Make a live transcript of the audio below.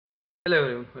Hello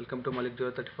everyone, welcome to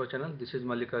Malik034 channel. This is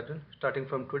Mallikarjun. Starting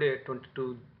from today,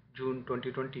 22 June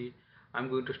 2020, I'm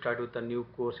going to start with a new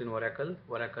course in Oracle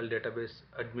Database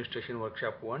Administration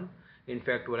Workshop 1. In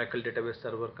fact, Oracle Database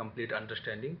Server Complete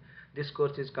Understanding. This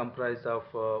course is comprised of,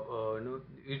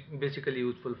 basically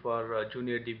useful for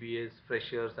junior DBAs,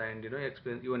 freshers, and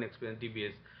even experienced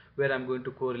DBAs, where I'm going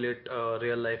to correlate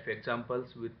real life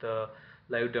examples with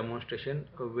live demonstration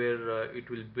where it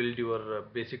will build your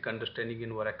basic understanding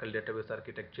in Oracle database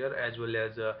architecture as well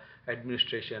as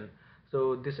administration.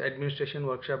 So this administration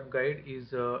workshop guide is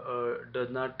does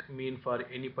not mean for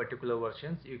any particular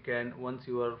versions. You can, once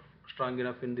you are strong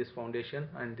enough in this foundation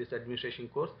and this administration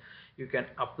course, you can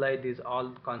apply these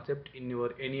all concept in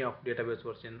your any of database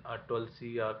version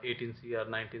 12c or 18c or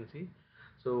 19c.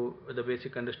 So the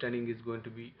basic understanding is going to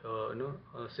be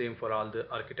same for all the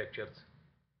architectures.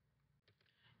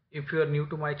 If you are new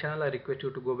to my channel, I request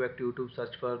you to go back to YouTube,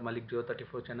 search for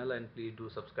Malik034 channel, and please do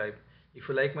subscribe. If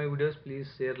you like my videos, please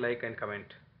share, like, and comment.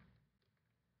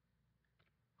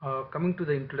 Coming to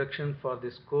the introduction for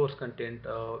this course content,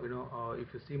 if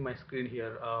you see my screen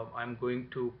here, I'm going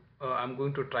to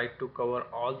try to cover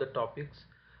all the topics,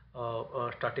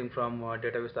 starting from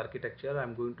database architecture.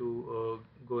 I'm going to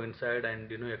go inside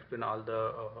and explain all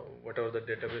the whatever the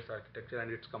database architecture and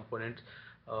its components,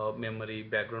 memory,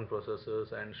 background processes,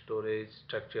 and storage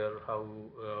structure, how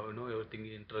everything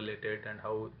is interrelated and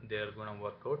how they are going to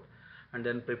work out. And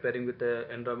then preparing with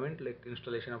the environment like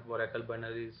installation of Oracle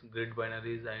binaries, grid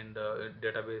binaries, and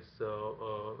database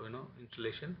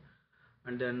installation.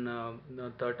 And then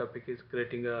the third topic is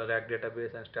creating a rack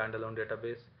database and standalone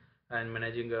database, and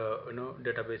managing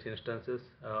database instances,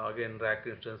 again rack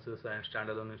instances and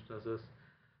standalone instances,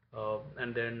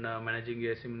 and then managing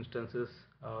ASM instances.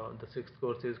 The sixth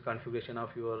course is configuration of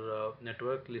your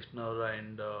network listener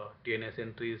and TNS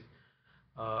entries,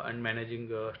 and managing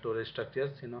storage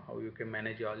structures, how you can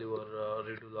manage all your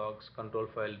redo logs, control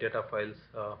file, data files,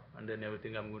 and then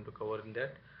everything I'm going to cover in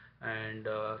that. And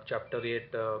chapter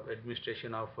 8,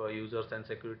 administration of users and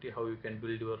security, how you can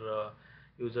build your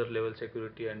user level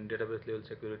security and database level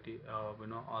security,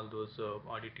 all those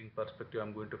auditing perspective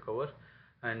I'm going to cover.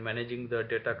 And managing the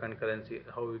data concurrency,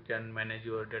 how you can manage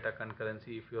your data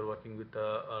concurrency if you're working with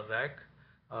a rack,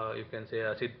 you can say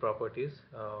ACID properties.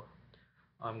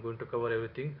 I'm going to cover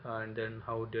everything, and then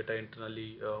how data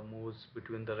internally moves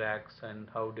between the racks, and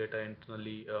how data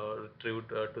internally retrieved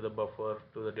to the buffer,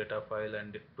 to the data file,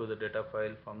 and to the data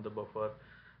file from the buffer,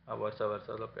 vice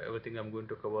versa. Look, everything I'm going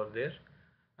to cover there.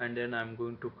 And then I'm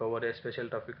going to cover a special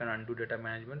topic on undo data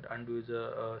management. Undo is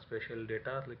a special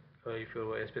data, like if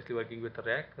you're especially working with a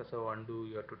rack, so undo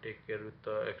you have to take care with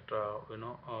extra,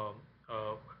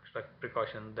 extra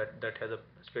precaution that has a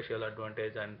special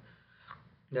advantage, and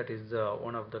that is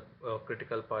one of the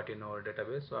critical part in our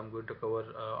database. So I'm going to cover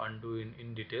undo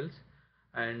in details.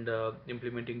 And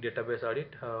implementing database audit,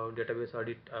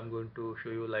 I'm going to show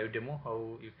you live demo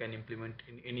how you can implement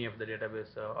in any of the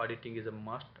database. Auditing is a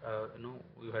must.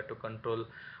 You have to control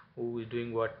who is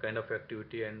doing what kind of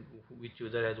activity, and which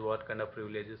user has what kind of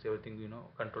privileges, everything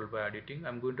controlled by auditing.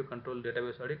 I'm going to control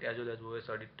database audit as well as OS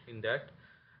audit in that.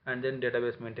 And then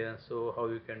database maintenance, so how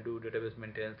you can do database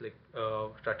maintenance, like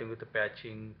starting with the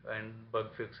patching and bug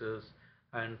fixes,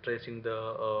 and tracing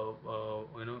the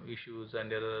issues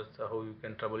and errors, how you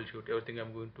can troubleshoot everything.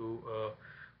 I'm going to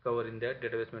cover in that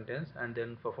database maintenance. And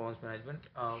then performance management,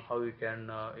 how you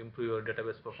can improve your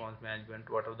database performance management,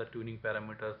 what are the tuning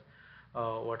parameters,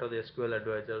 what are the SQL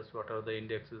advisors, what are the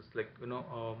indexes, like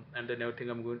and then everything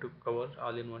I'm going to cover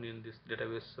all in one in this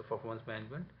database performance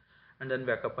management. And then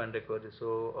backup and recovery,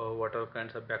 so what are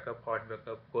kinds of backup: hot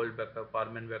backup, cold backup,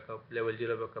 permanent backup, level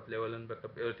 0 backup, level 1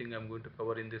 backup, everything I'm going to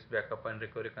cover in this backup and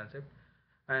recovery concept.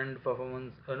 And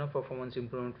performance, performance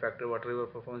improvement factor, whatever your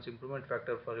performance improvement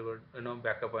factor for your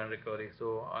backup and recovery.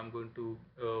 So I'm going to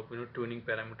tuning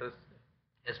parameters,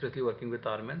 especially working with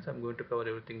RMNs. I'm going to cover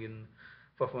everything in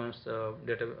performance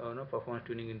performance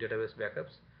tuning in database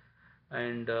backups.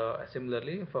 And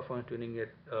similarly performance tuning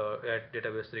at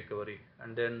database recovery.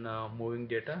 And then moving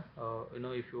data,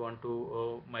 if you want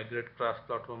to migrate, cross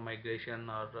platform migration,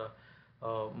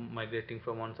 or migrating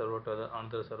from one server to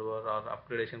another server, or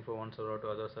upgradation from one server to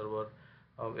other server,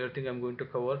 everything I'm going to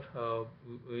cover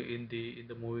in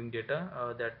the moving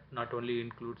data. That not only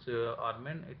includes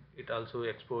RMN, it also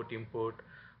export, import,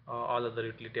 all other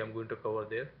utility I'm going to cover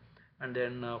there. And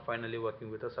then finally working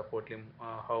with a support team,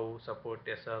 how support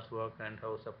SRs work, and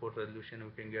how support resolution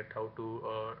we can get, how to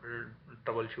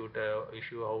troubleshoot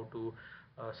issue, how to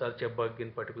search a bug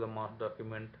in particular MOS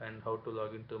document, and how to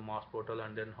log into MOS portal,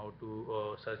 and then how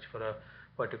to search for a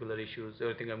particular issues.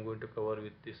 Everything I'm going to cover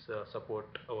with this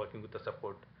support, working with the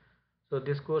support. So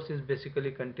this course is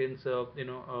basically contains A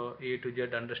to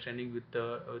Z understanding with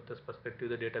the perspective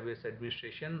the database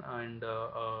administration and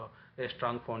a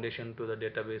strong foundation to the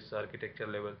database architecture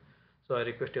level. So I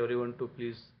request everyone to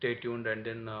please stay tuned and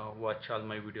then watch all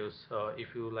my videos. If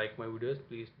you like my videos,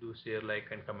 please do share, like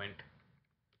and comment.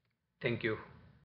 Thank you.